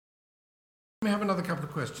Let me have another couple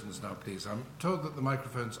of questions now, please. I'm told that the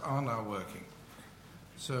microphones are now working.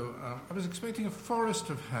 So I was expecting a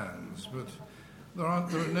forest of hands, but there are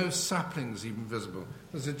no saplings even visible.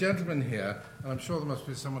 There's a gentleman here, and I'm sure there must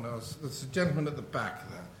be someone else. There's a gentleman at the back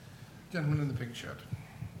there. Gentleman in the pink shirt.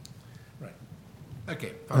 Right.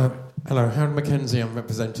 Okay. Hello, Howard Mackenzie. I'm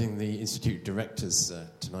representing the Institute directors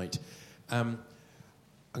tonight. I'm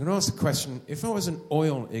going to ask a question. If I was an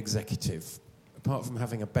oil executive, apart from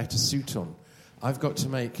having a better suit on, I've got to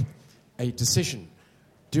make a decision.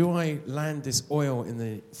 Do I land this oil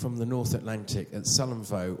from the North Atlantic at Sullom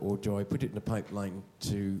Voe, or do I put it in a pipeline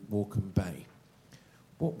to Morecambe Bay?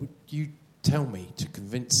 What would you tell me to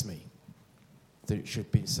convince me that it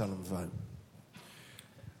should be Sullom Voe?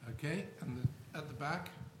 Okay, and at the back?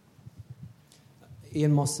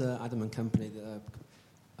 Ian Moss, Adam and Company.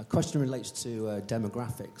 A question relates to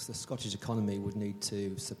demographics. The Scottish economy would need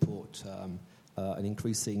to support an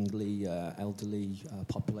increasingly elderly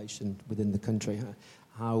population within the country.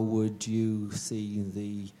 How would you see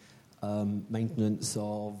the maintenance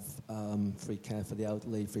of free care for the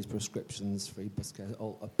elderly, free prescriptions, free bus care,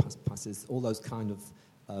 passes, all those kind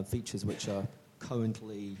of features which are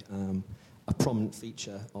currently a prominent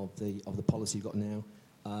feature of the policy you've got now,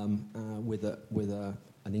 with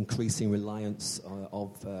an increasing reliance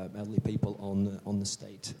of elderly people on the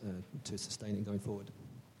state to sustain it going forward?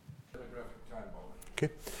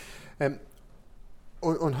 Okay.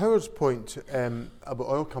 On Howard's point about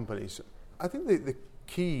oil companies, I think the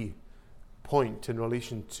key point in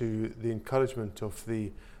relation to the encouragement of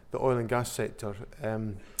the oil and gas sector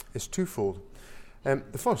is twofold.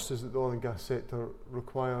 The first is that the oil and gas sector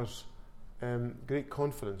requires great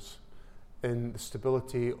confidence in the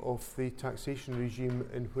stability of the taxation regime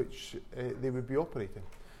in which they would be operating.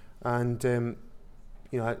 And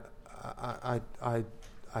I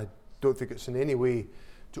don't think it's in any way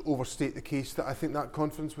to overstate the case that I think that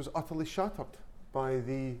confidence was utterly shattered by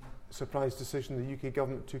the surprise decision the UK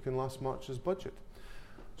government took in last March's budget.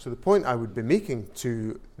 So the point I would be making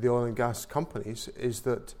to the oil and gas companies is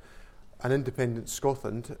that an independent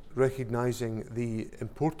Scotland, recognising the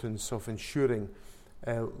importance of ensuring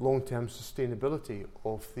long-term sustainability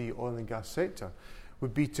of the oil and gas sector,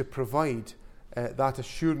 would be to provide that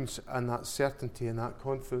assurance and that certainty and that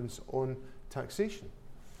confidence on taxation.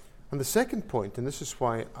 And the second point, and this is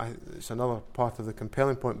why it's another part of the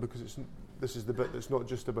compelling point, because this is the bit that's not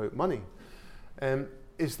just about money,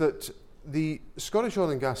 is that the Scottish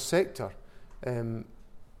oil and gas sector,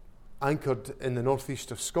 anchored in the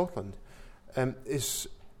northeast of Scotland, is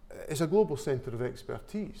a global centre of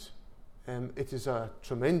expertise. It is a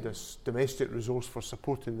tremendous domestic resource for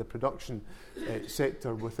supporting the production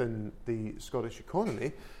sector within the Scottish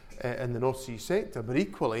economy and the North Sea sector, but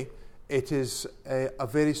equally it is a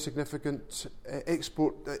very significant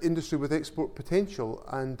export industry with export potential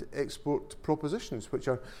and export propositions, which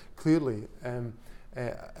are clearly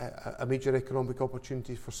a major economic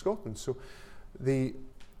opportunity for Scotland. So the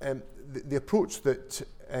approach that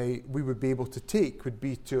we would be able to take would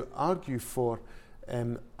be to argue for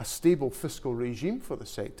a stable fiscal regime for the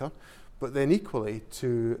sector, but then equally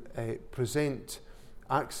to present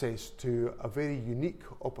access to a very unique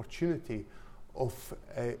opportunity of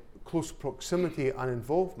close proximity and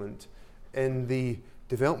involvement in the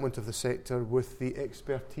development of the sector with the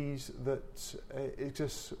expertise that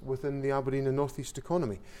exists within the Aberdeen and North East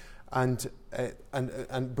economy, and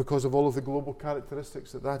because of all of the global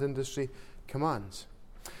characteristics that industry commands.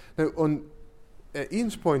 Now, on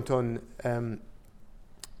Ian's point on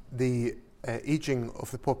the ageing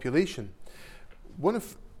of the population,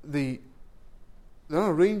 there are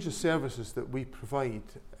a range of services that we provide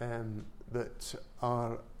that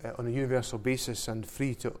are on a universal basis and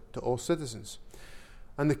free to all citizens.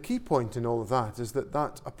 And the key point in all of that is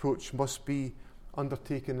that approach must be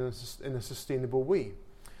undertaken in a sustainable way.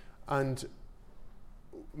 And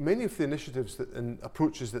many of the initiatives and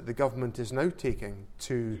approaches that the government is now taking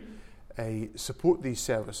to support these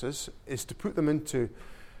services is to put them into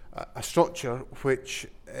a structure which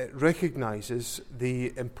recognises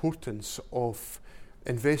the importance of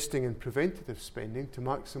investing in preventative spending to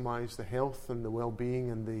maximise the health and the well-being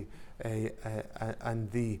and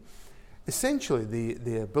the essentially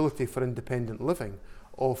the ability for independent living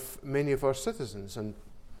of many of our citizens. And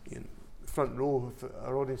the front row of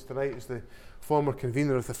our audience tonight is the former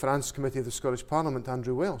convener of the Finance Committee of the Scottish Parliament,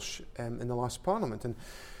 Andrew Welsh, in the last Parliament.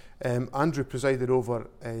 And Andrew presided over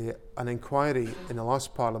an inquiry in the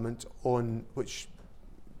last Parliament on which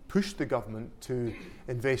pushed the government to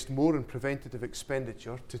invest more in preventative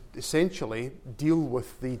expenditure to essentially deal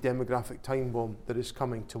with the demographic time bomb that is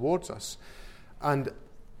coming towards us. And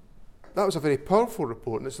that was a very powerful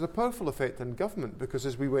report, and it's had a powerful effect on government, because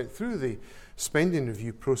as we went through the spending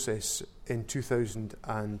review process in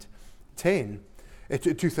 2011,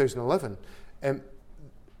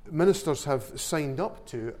 ministers have signed up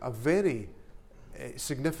to a very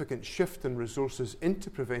significant shift in resources into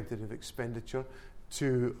preventative expenditure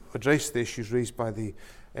to address the issues raised by the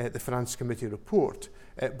Finance Committee report,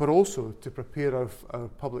 but also to prepare our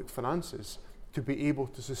public finances to be able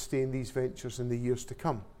to sustain these ventures in the years to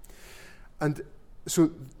come. And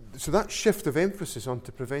so that shift of emphasis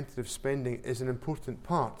onto preventative spending is an important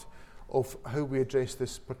part of how we address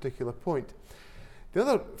this particular point. The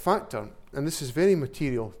other factor, and this is very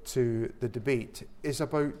material to the debate, is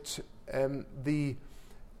about the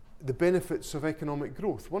benefits of economic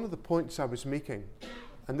growth. One of the points I was making,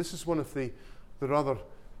 and this is one of the rather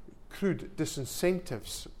crude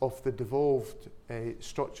disincentives of the devolved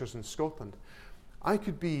structures in Scotland, I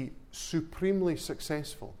could be supremely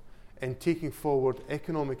successful in taking forward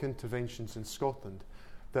economic interventions in Scotland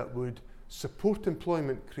that would support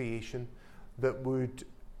employment creation, that would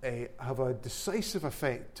have a decisive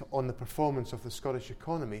effect on the performance of the Scottish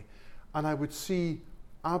economy, and I would see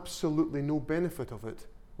absolutely no benefit of it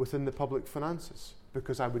within the public finances,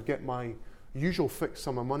 because I would get my usual fixed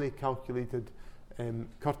sum of money calculated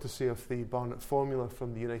courtesy of the Barnett formula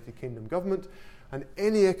from the United Kingdom government, and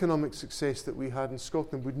any economic success that we had in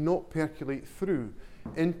Scotland would not percolate through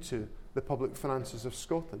into the public finances of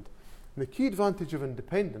Scotland. And the key advantage of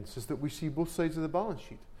independence is that we see both sides of the balance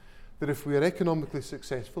sheet. That if we are economically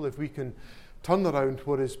successful, if we can turn around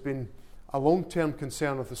what has been a long-term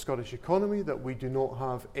concern of the Scottish economy, that we do not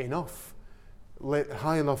have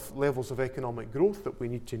high enough levels of economic growth, that we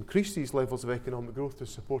need to increase these levels of economic growth to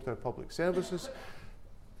support our public services,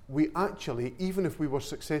 we actually, even if we were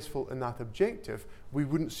successful in that objective, we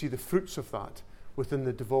wouldn't see the fruits of that within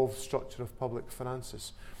the devolved structure of public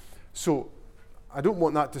finances. So I don't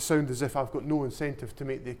want that to sound as if I've got no incentive to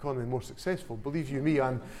make the economy more successful. Believe you me,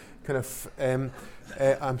 I'm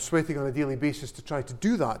I'm sweating on a daily basis to try to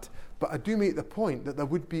do that. But I do make the point that there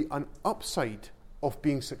would be an upside of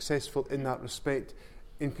being successful in that respect,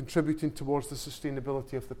 in contributing towards the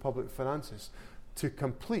sustainability of the public finances, to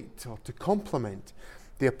complete or to complement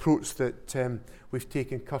the approach that we've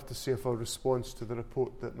taken courtesy of our response to the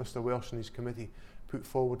report that Mr Welsh and his committee put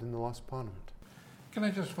forward in the last Parliament. Can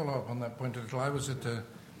I just follow up on that point a little? I was at an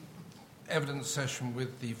evidence session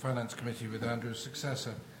with the Finance Committee with Andrew's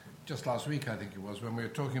successor just last week, I think it was, when we were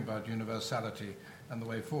talking about universality and the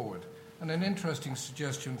way forward. And an interesting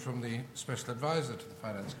suggestion from the Special Advisor to the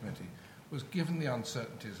Finance Committee was, given the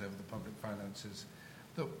uncertainties over the public finances,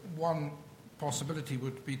 that one possibility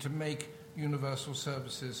would be to make universal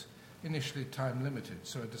services initially time limited,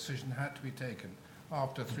 so a decision had to be taken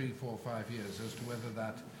after 3, 4, 5 years as to whether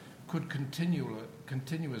that could continue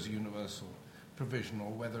as universal provision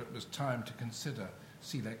or whether it was time to consider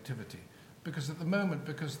selectivity. Because at the moment,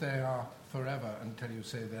 because they are forever until you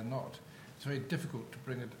say they're not, it's very difficult to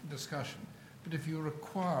bring a discussion. But if you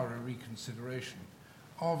require a reconsideration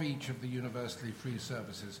of each of the universally free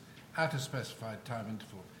services at a specified time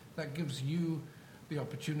interval, that gives you the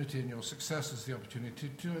opportunity and your successors the opportunity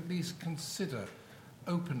to at least consider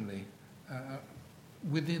openly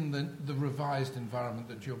within the revised environment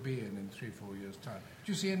that you'll be in 3-4 years' time.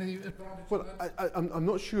 Do you see any advantage? Well, I'm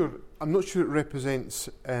not sure. I'm not sure it represents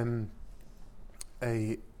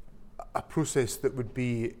a process that would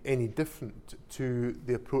be any different to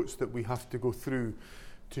the approach that we have to go through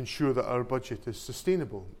to ensure that our budget is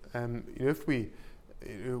sustainable. If we,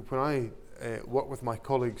 when I work with my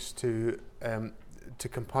colleagues to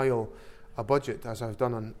compile a budget, as I've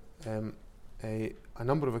done on a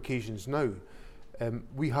number of occasions now,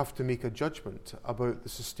 we have to make a judgment about the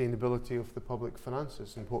sustainability of the public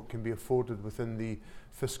finances and what can be afforded within the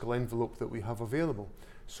fiscal envelope that we have available.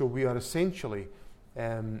 So we are essentially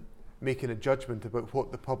making a judgment about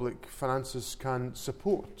what the public finances can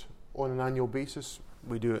support on an annual basis.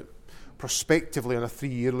 We do it prospectively on a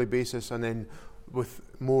 3-yearly basis, and then with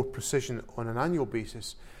more precision on an annual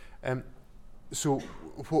basis. So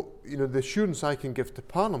what, the assurance I can give to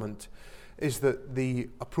Parliament is that the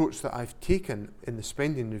approach that I've taken in the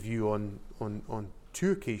spending review on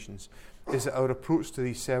 2 occasions is that our approach to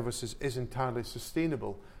these services is entirely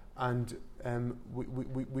sustainable, and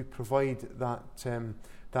we provide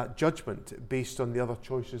that judgment based on the other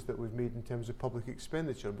choices that we've made in terms of public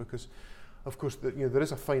expenditure, because of course there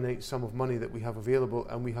is a finite sum of money that we have available,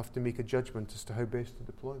 and we have to make a judgment as to how best to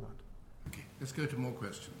deploy that. Okay, let's go to more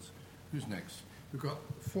questions. Who's next? We've got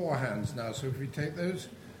 4 hands now, so if we take those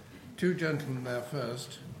 2 gentlemen there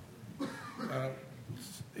first. Alan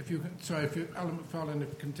McFarlane, if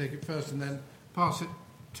you can take it first, and then pass it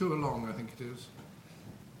two along, I think it is.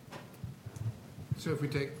 So if we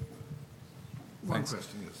take one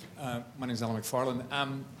question, yes. My name is Alan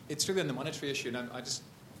McFarlane. It's really on the monetary issue, and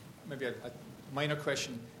maybe a minor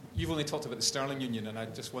question. You've only talked about the sterling union, and I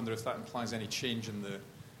just wonder if that implies any change in the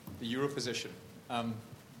euro position,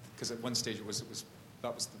 because at one stage that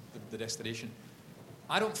was the destination.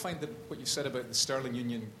 I don't find what you said about the sterling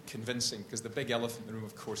union convincing, because the big elephant in the room,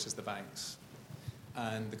 of course, is the banks.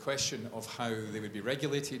 And the question of how they would be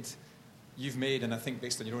regulated, you've made, and I think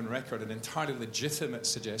based on your own record, an entirely legitimate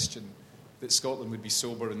suggestion that Scotland would be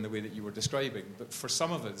sober in the way that you were describing. But for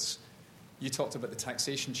some of us, you talked about the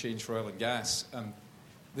taxation change for oil and gas.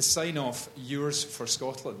 The sign-off, yours for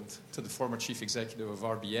Scotland, to the former chief executive of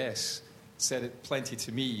RBS, said it plenty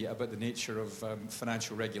to me about the nature of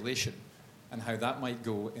financial regulation and how that might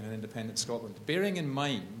go in an independent Scotland. Bearing in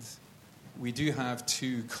mind, we do have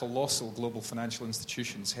two colossal global financial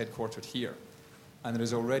institutions headquartered here, and there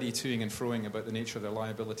is already toing and froing about the nature of their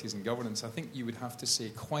liabilities and governance. I think you would have to say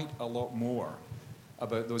quite a lot more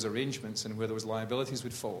about those arrangements and where those liabilities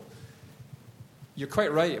would fall. You're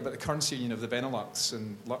quite right about the currency union of the Benelux,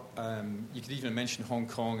 and you could even mention Hong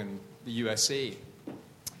Kong and the USA.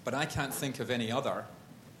 But I can't think of any other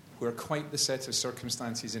where quite the set of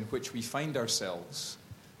circumstances in which we find ourselves,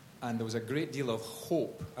 and there was a great deal of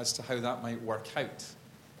hope as to how that might work out.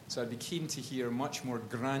 So I'd be keen to hear much more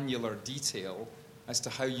granular detail as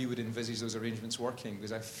to how you would envisage those arrangements working,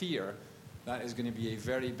 because I fear that is going to be a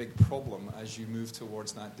very big problem as you move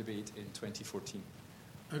towards that debate in 2014.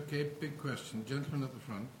 Okay, big question. Gentleman at the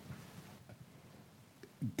front.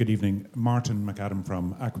 Good evening. Martin McAdam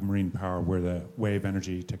from Aquamarine Power. We're the Wave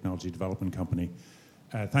Energy Technology Development Company.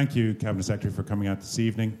 Thank you, Cabinet Secretary, for coming out this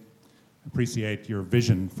evening. Appreciate your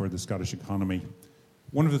vision for the Scottish economy.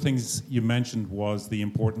 One of the things you mentioned was the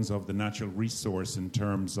importance of the natural resource in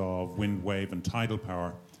terms of wind, wave, and tidal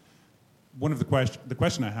power. One of the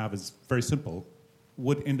question I have is very simple.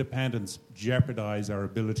 Would independence jeopardize our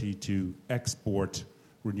ability to export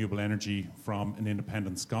renewable energy from an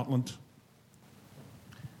independent Scotland?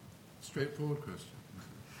 Straightforward question.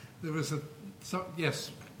 There was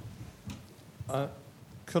yes.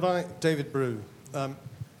 David Brew,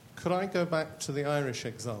 could I go back to the Irish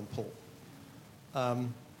example?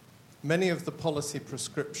 Many of the policy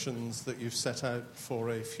prescriptions that you've set out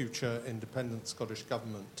for a future independent Scottish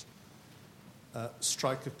government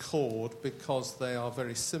strike a chord because they are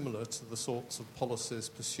very similar to the sorts of policies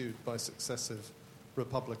pursued by successive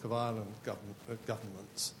Republic of Ireland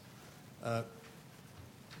governments.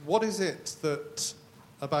 What is it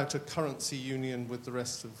about a currency union with the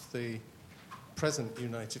rest of the present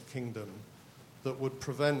United Kingdom that would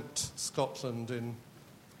prevent Scotland in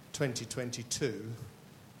 2022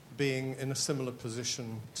 being in a similar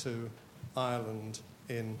position to Ireland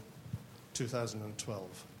in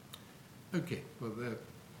 2012? Okay, well, there are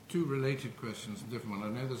two related questions, a different one.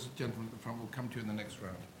 I know there's a gentleman at the front. We'll come to you in the next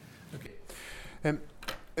round. Okay.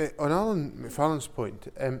 On Alan McFarlane's point,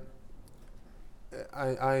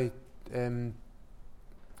 I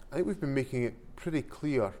think we've been making it pretty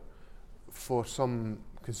clear for some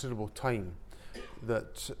considerable time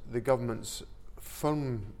that the government's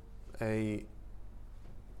firm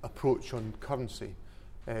approach on currency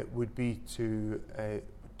would be to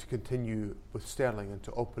continue with sterling and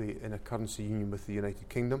to operate in a currency union with the United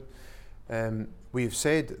Kingdom. We have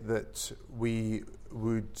said that we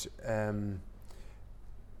would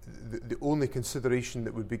the only consideration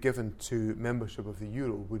that would be given to membership of the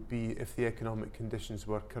euro would be if the economic conditions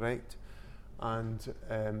were correct and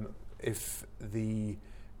if the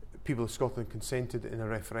people of Scotland consented in a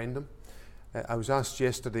referendum. I was asked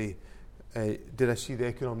yesterday, did I see the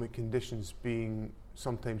economic conditions being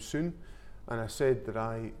sometime soon? And I said that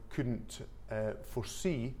I couldn't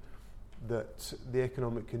foresee that the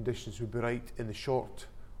economic conditions would be right in the short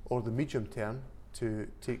or the medium term to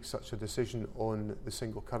take such a decision on the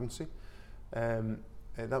single currency.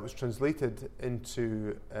 That was translated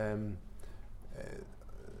into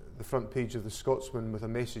the front page of the Scotsman with a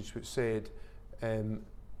message which said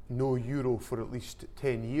no euro for at least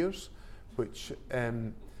 10 years, which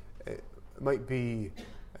might be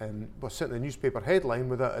certainly a newspaper headline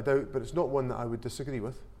without a doubt, but it's not one that I would disagree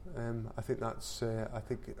with. I think that's I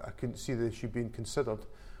couldn't see the issue being considered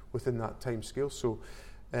within that time scale. So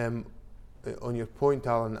on your point,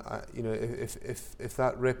 Alan, if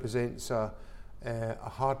that represents a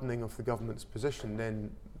hardening of the government's position,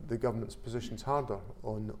 then the government's position's harder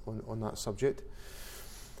on that subject.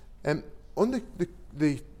 On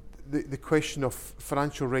the question of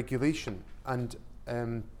financial regulation and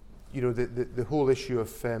the whole issue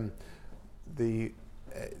of the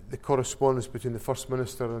correspondence between the First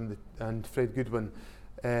Minister and Fred Goodwin,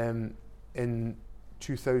 in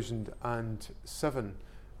 2007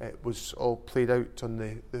 was all played out on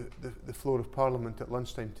the floor of Parliament at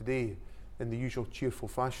lunchtime today in the usual cheerful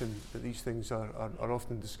fashion that these things are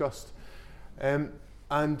often discussed. And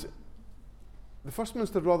the First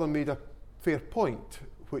Minister rather made a fair point,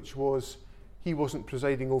 which was he wasn't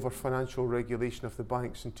presiding over financial regulation of the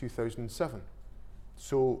banks in 2007.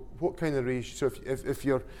 So what kind of regime? So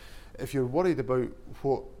if you're worried about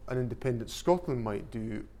what an independent Scotland might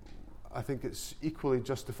do, I think it's equally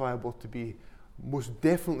justifiable to be most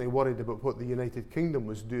definitely worried about what the United Kingdom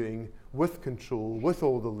was doing with control, with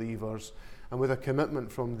all the levers, and with a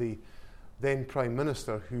commitment from the then Prime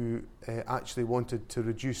Minister who actually wanted to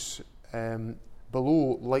reduce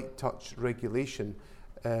below light touch regulation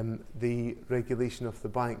the regulation of the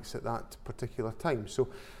banks at that particular time. So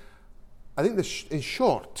I think in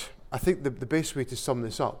short, I think the best way to sum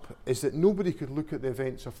this up is that nobody could look at the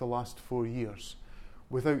events of the last 4 years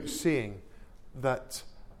without saying that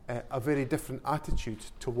a very different attitude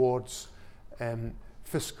towards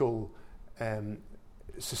fiscal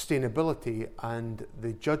sustainability and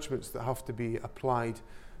the judgments that have to be applied,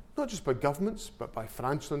 not just by governments, but by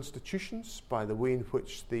financial institutions, by the way in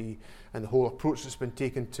which the whole approach that's been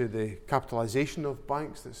taken to the capitalisation of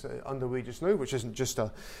banks that's underway just now, which isn't just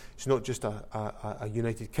it's not just a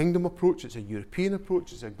United Kingdom approach, it's a European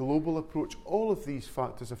approach, it's a global approach. All of these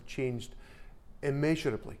factors have changed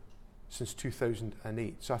immeasurably since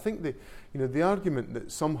 2008. So I think the argument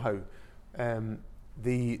that somehow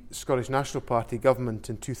the Scottish National Party government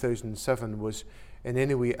in 2007 was in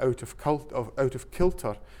any way out of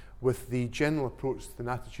kilter with the general approach and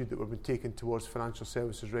attitude that were being taken towards financial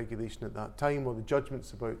services regulation at that time, or the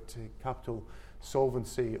judgments about capital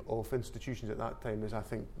solvency of institutions at that time, is, I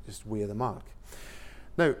think, just way of the mark.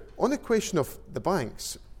 Now, on the question of the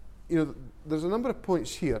banks, there's a number of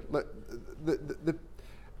points here.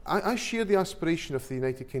 I share the aspiration of the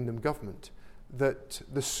United Kingdom government that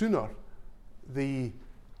the sooner the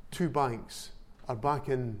two banks are back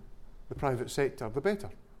in the private sector, the better.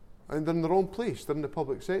 And they're in the wrong place. They're in the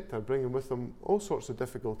public sector, bringing with them all sorts of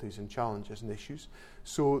difficulties and challenges and issues.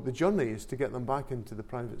 So the journey is to get them back into the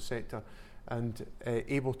private sector and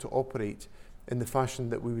able to operate in the fashion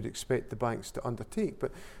that we would expect the banks to undertake.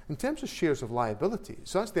 But in terms of shares of liability,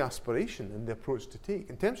 so that's the aspiration and the approach to take.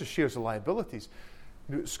 In terms of shares of liabilities,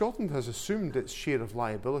 Scotland has assumed its share of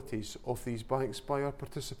liabilities of these banks by our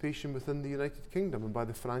participation within the United Kingdom and by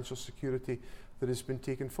the financial security that has been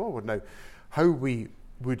taken forward. Now, how we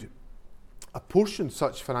would apportion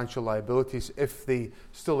such financial liabilities if they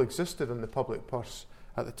still existed in the public purse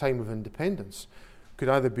at the time of independence could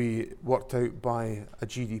either be worked out by a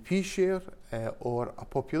GDP share or a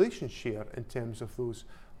population share in terms of those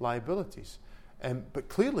liabilities. But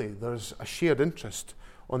clearly there's a shared interest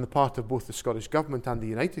on the part of both the Scottish Government and the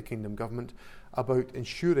United Kingdom Government about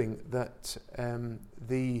ensuring that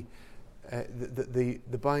the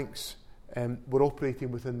banks were operating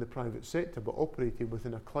within the private sector, but operating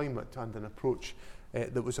within a climate and an approach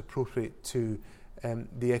that was appropriate to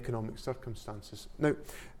the economic circumstances. Now,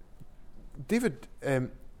 David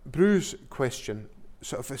Brew's question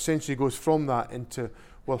sort of essentially goes from that into,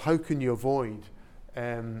 well, how can you avoid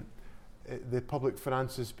the public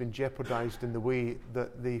finances being jeopardised in the way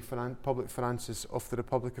that the public finances of the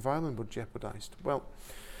Republic of Ireland were jeopardised? Well,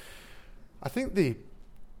 I think the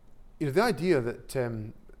idea that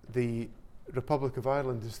the Republic of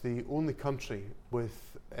Ireland is the only country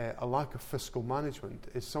with a lack of fiscal management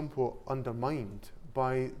is somewhat undermined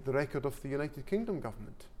by the record of the United Kingdom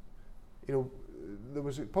government. There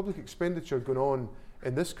was public expenditure going on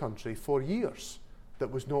in this country for years that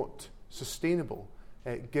was not sustainable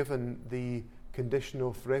given the condition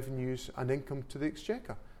of revenues and income to the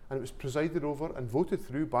Exchequer. And it was presided over and voted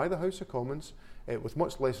through by the House of Commons with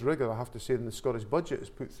much less rigour, I have to say, than the Scottish budget is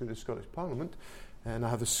put through the Scottish Parliament. And I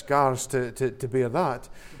have the scars to bear that,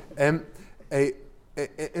 in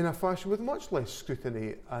a fashion with much less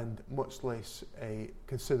scrutiny and much less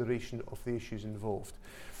consideration of the issues involved.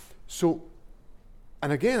 So,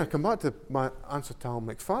 and again, I come back to my answer to Al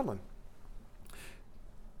McFarlane.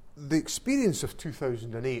 The experience of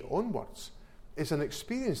 2008 onwards is an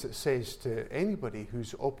experience that says to anybody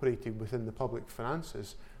who's operating within the public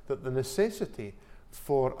finances that the necessity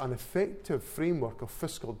for an effective framework of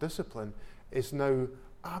fiscal discipline is now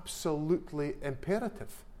absolutely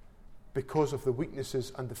imperative because of the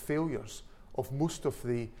weaknesses and the failures of most of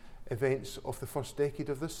the events of the first decade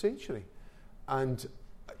of this century. And,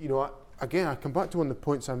 again, I come back to one of the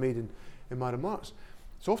points I made in my remarks.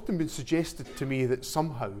 It's often been suggested to me that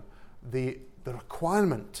somehow the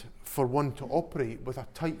requirement for one to operate with a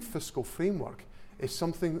tight fiscal framework is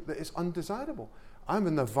something that is undesirable. I'm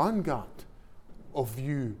in the vanguard of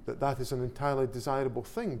view that that is an entirely desirable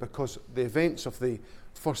thing, because the events of the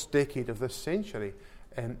first decade of this century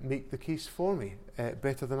make the case for me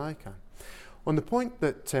better than I can. On the point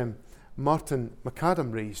that Martin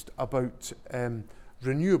McAdam raised about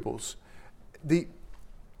renewables, the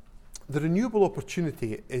renewable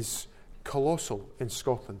opportunity is colossal in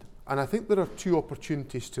Scotland, and I think there are two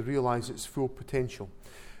opportunities to realise its full potential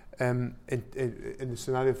in the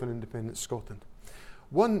scenario of an independent Scotland.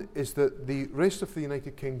 One is that the rest of the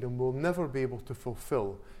United Kingdom will never be able to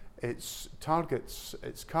fulfil its targets,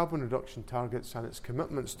 its carbon reduction targets and its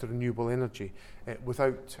commitments to renewable energy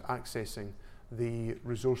without accessing the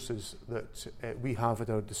resources that we have at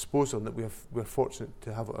our disposal and that we're fortunate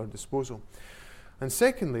to have at our disposal. And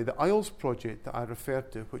secondly, the Isles project that I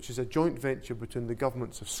referred to, which is a joint venture between the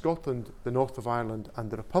governments of Scotland, the North of Ireland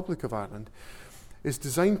and the Republic of Ireland, is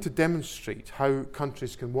designed to demonstrate how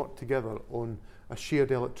countries can work together on a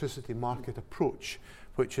shared electricity market approach,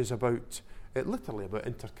 which is about literally about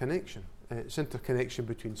interconnection. It's interconnection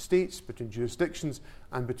between states, between jurisdictions,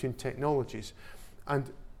 and between technologies.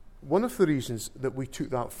 And one of the reasons that we took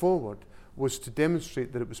that forward was to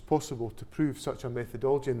demonstrate that it was possible to prove such a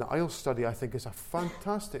methodology. And the IELTS study, I think, is a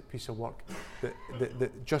fantastic piece of work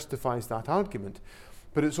that justifies that argument.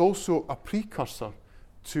 But it's also a precursor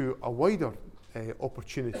to a wider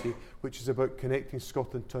opportunity, which is about connecting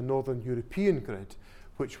Scotland to a northern European grid,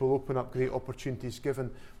 which will open up great opportunities given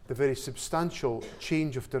the very substantial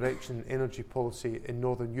change of direction in energy policy in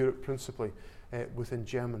Northern Europe, principally within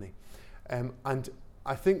Germany. And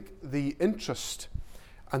I think the interest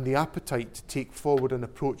and the appetite to take forward an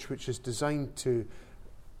approach which is designed to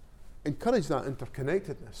encourage that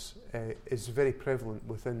interconnectedness is very prevalent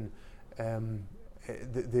within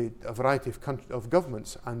a variety of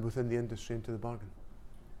governments and within the industry into the bargain.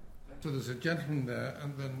 So there's a gentleman there,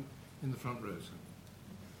 and then in the front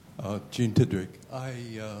row. Gene Tidrick, I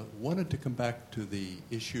wanted to come back to the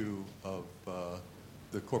issue of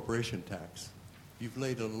the corporation tax. You've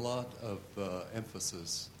laid a lot of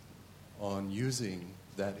emphasis on using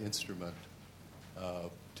that instrument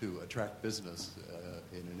to attract business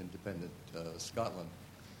in an independent Scotland.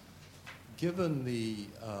 Given the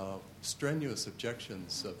strenuous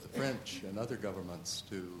objections of the French and other governments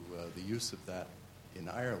to the use of that in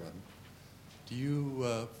Ireland, do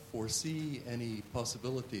you foresee any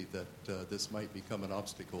possibility that this might become an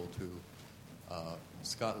obstacle to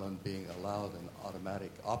Scotland being allowed an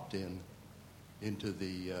automatic opt-in into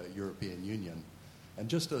the European Union? And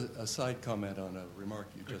just a side comment on a remark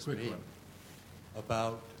you just made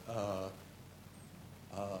about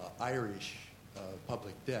Irish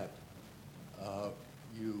public debt.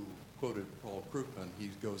 You quoted Paul Krugman. He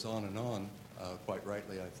goes on and on, quite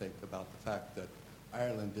rightly, I think, about the fact that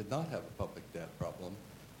Ireland did not have a public debt problem.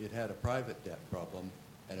 It had a private debt problem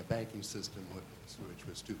and a banking system which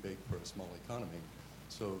was too big for a small economy.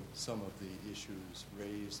 So some of the issues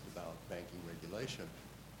raised about banking regulation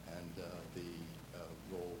and the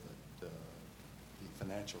role that the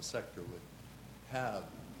financial sector would have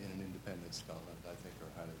in an independent Scotland, I think,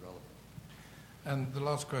 are highly relevant. And the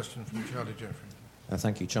last question from Charlie Jeffrey.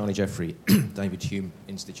 Thank you. Charlie Jeffrey, David Hume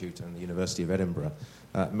Institute and the University of Edinburgh.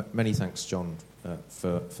 Many thanks, John,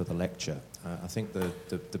 for the lecture. I think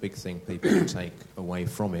the big thing people can take away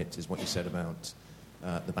from it is what you said about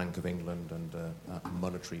the Bank of England and a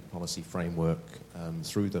monetary policy framework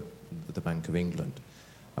through the Bank of England.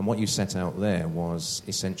 And what you set out there was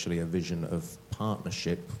essentially a vision of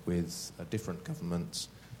partnership with different governments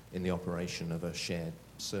in the operation of a shared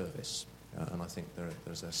service. And I think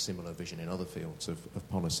there's a similar vision in other fields of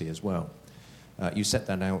policy as well. You set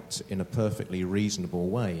that out in a perfectly reasonable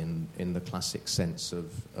way in the classic sense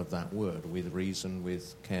of that word, with reason,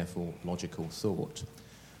 with careful, logical thought.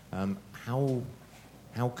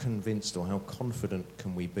 How convinced or how confident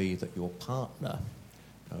can we be that your partner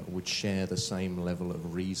would share the same level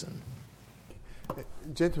of reason?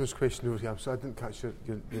 Gentleman's question over here, so I didn't catch your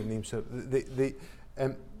name, sir.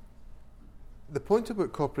 The point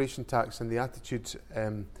about corporation tax and the attitudes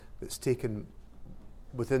that's taken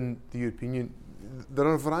within the European Union, there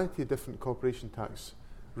are a variety of different corporation tax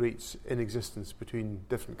rates in existence between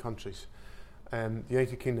different countries. The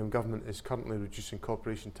United Kingdom government is currently reducing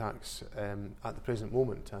corporation tax at the present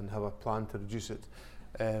moment and have a plan to reduce it,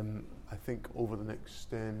 I think, over the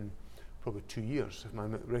next probably 2 years, if my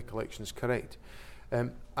recollection is correct.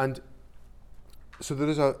 And so there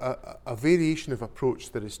is a variation of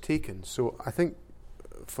approach that is taken. So I think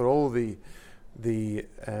for all some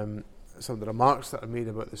of the remarks that are made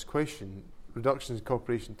about this question, reductions in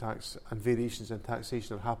corporation tax and variations in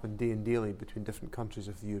taxation have happened day and daily between different countries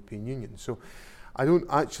of the European Union. So I don't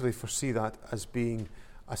actually foresee that as being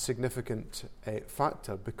a significant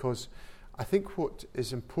factor, because I think what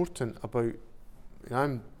is important about,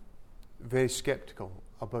 I'm very sceptical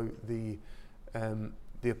about the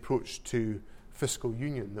approach to fiscal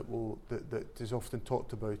union that is often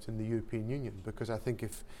talked about in the European Union, because I think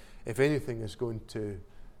if anything is going to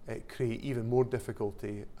create even more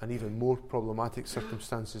difficulty and even more problematic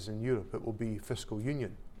circumstances in Europe, it will be fiscal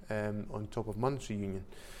union on top of monetary union.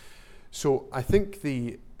 So I think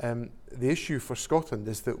the issue for Scotland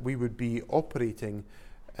is that we would be operating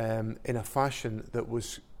in a fashion that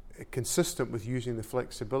was consistent with using the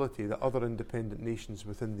flexibility that other independent nations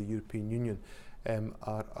within the European Union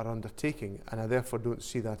are undertaking, and I therefore don't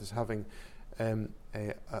see that as having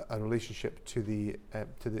a relationship to the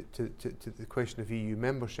question of EU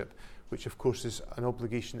membership, which of course is an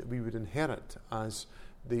obligation that we would inherit as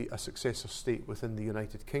a successor state within the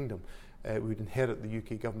United Kingdom. We would inherit the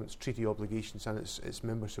UK government's treaty obligations and its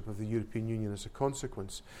membership of the European Union as a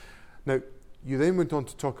consequence. Now, you then went on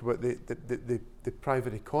to talk about the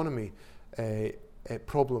private economy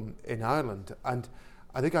problem in Ireland, and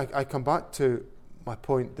I think I come back to my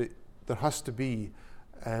point that there has to be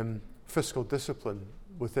fiscal discipline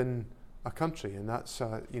within a country, and that's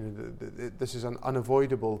this is an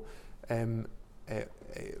unavoidable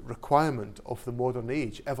requirement of the modern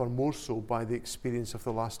age, ever more so by the experience of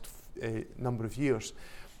the last number of years,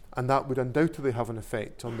 and that would undoubtedly have an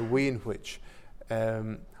effect on the way in which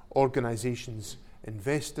organisations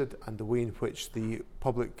invested and the way in which the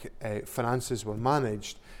public finances were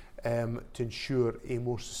managed to ensure a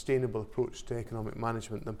more sustainable approach to economic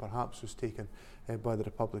management than perhaps was taken by the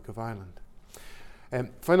Republic of Ireland.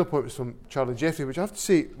 Final point was from Charlie Jeffrey, which I have to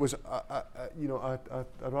say was a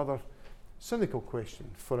rather cynical question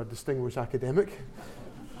for a distinguished academic.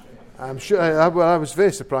 I'm sure I was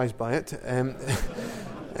very surprised by it.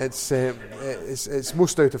 It's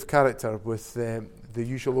most out of character with the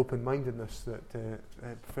usual open-mindedness that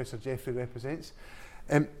Professor Jeffrey represents.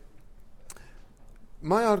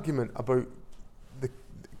 My argument about the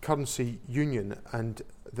currency union, and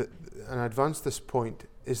I advance this point,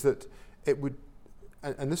 is that it would,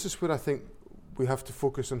 and this is where I think we have to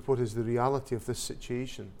focus on what is the reality of this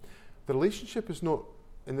situation. The relationship is not,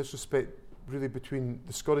 in this respect, really between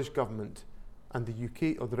the Scottish Government and the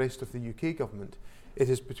UK or the rest of the UK Government. It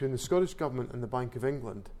is between the Scottish Government and the Bank of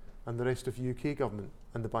England and the rest of the UK Government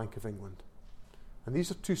and the Bank of England. And these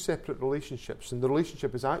are two separate relationships, and the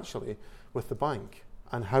relationship is actually with the bank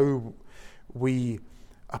and how we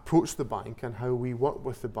approach the bank and how we work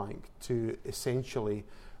with the bank to essentially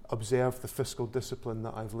observe the fiscal discipline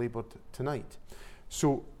that I've laboured tonight.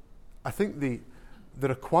 So I think the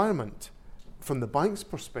requirement from the bank's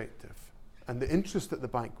perspective and the interest that the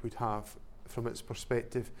bank would have from its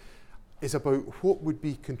perspective is about what would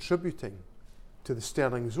be contributing to the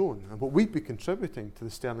sterling zone. And what we'd be contributing to the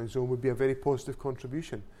sterling zone would be a very positive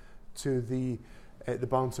contribution to the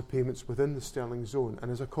balance of payments within the sterling zone.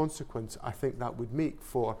 And as a consequence, I think that would make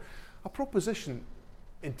for a proposition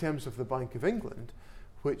in terms of the Bank of England,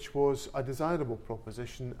 which was a desirable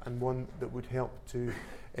proposition and one that would help to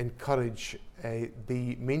encourage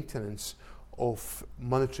the maintenance of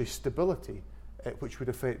monetary stability, which would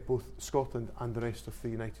affect both Scotland and the rest of the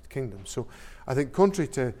United Kingdom. So I think contrary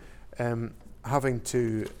to having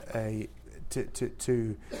to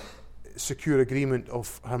secure agreement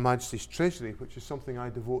of Her Majesty's Treasury, which is something I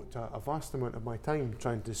devote a vast amount of my time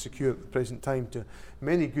trying to secure at the present time to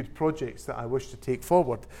many good projects that I wish to take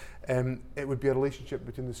forward, it would be a relationship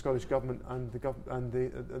between the Scottish Government and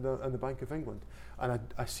the Bank of England. And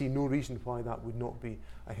I see no reason why that would not be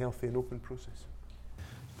a healthy and open process.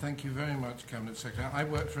 Thank you very much, Cabinet Secretary. I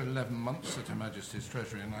worked for 11 months at Her Majesty's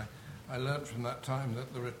Treasury, and I learnt from that time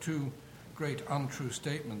that there are two great untrue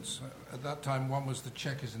statements. At that time, one was the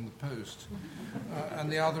cheque is in the post,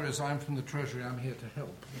 and the other is I'm from the Treasury, I'm here to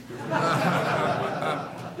help.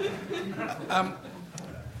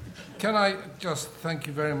 Can I just thank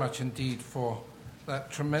you very much indeed for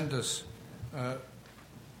that tremendous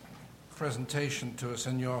presentation to us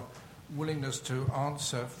and your willingness to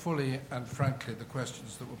answer fully and frankly the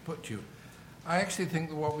questions that were put to you. I actually think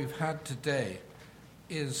that what we've had today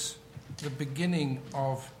is the beginning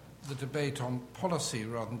of the debate on policy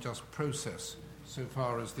rather than just process so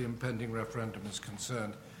far as the impending referendum is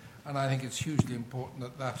concerned. And I think it's hugely important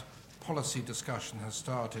that that policy discussion has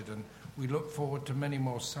started, and we look forward to many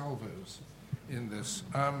more salvos in this.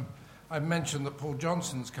 I've mentioned that Paul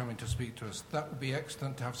Johnson's coming to speak to us. That would be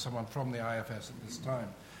excellent to have someone from the IFS at this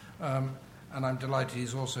time. And I'm delighted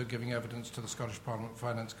he's also giving evidence to the Scottish Parliament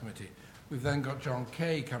Finance Committee. We've then got John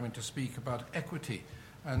Kay coming to speak about equity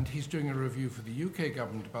and he's doing a review for the UK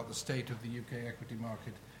government about the state of the UK equity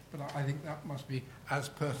market. But I think that must be as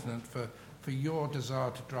pertinent for your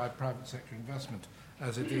desire to drive private sector investment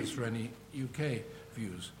as it is for any UK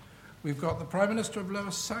views. We've got the Prime Minister of Lower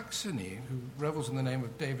Saxony, who revels in the name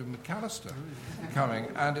of David McAllister, coming,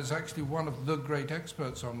 and is actually one of the great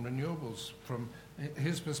experts on renewables from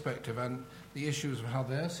his perspective, and the issues of how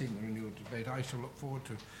they're seeing the renewable debate I shall look forward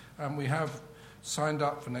to. We have signed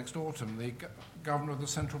up for next autumn the Governor of the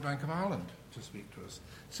Central Bank of Ireland to speak to us.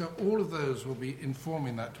 So all of those will be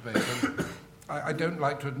informing that debate. And I don't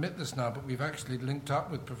like to admit this now, but we've actually linked up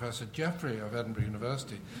with Professor Jeffrey of Edinburgh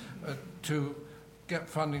University to get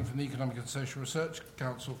funding from the Economic and Social Research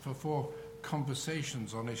Council for 4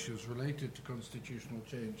 conversations on issues related to constitutional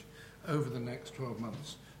change over the next 12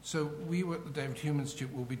 months. So we at the David Hume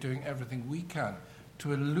Institute will be doing everything we can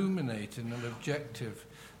to illuminate in an objective,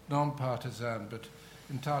 non-partisan, but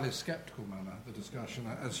entirely sceptical manner the discussion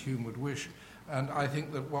as Hume would wish. And I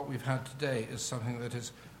think that what we've had today is something that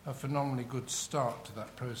is a phenomenally good start to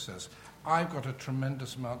that process. I've got a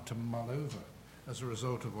tremendous amount to mull over as a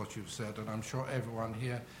result of what you've said, and I'm sure everyone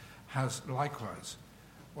here has likewise.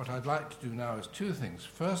 What I'd like to do now is 2 things.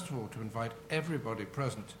 First of all, to invite everybody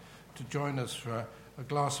present to join us for a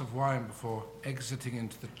glass of wine before exiting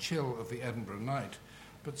into the chill of the Edinburgh night.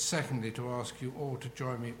 But secondly, to ask you all to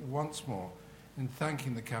join me once more in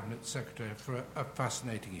thanking the Cabinet Secretary for a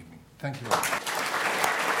fascinating evening. Thank you all.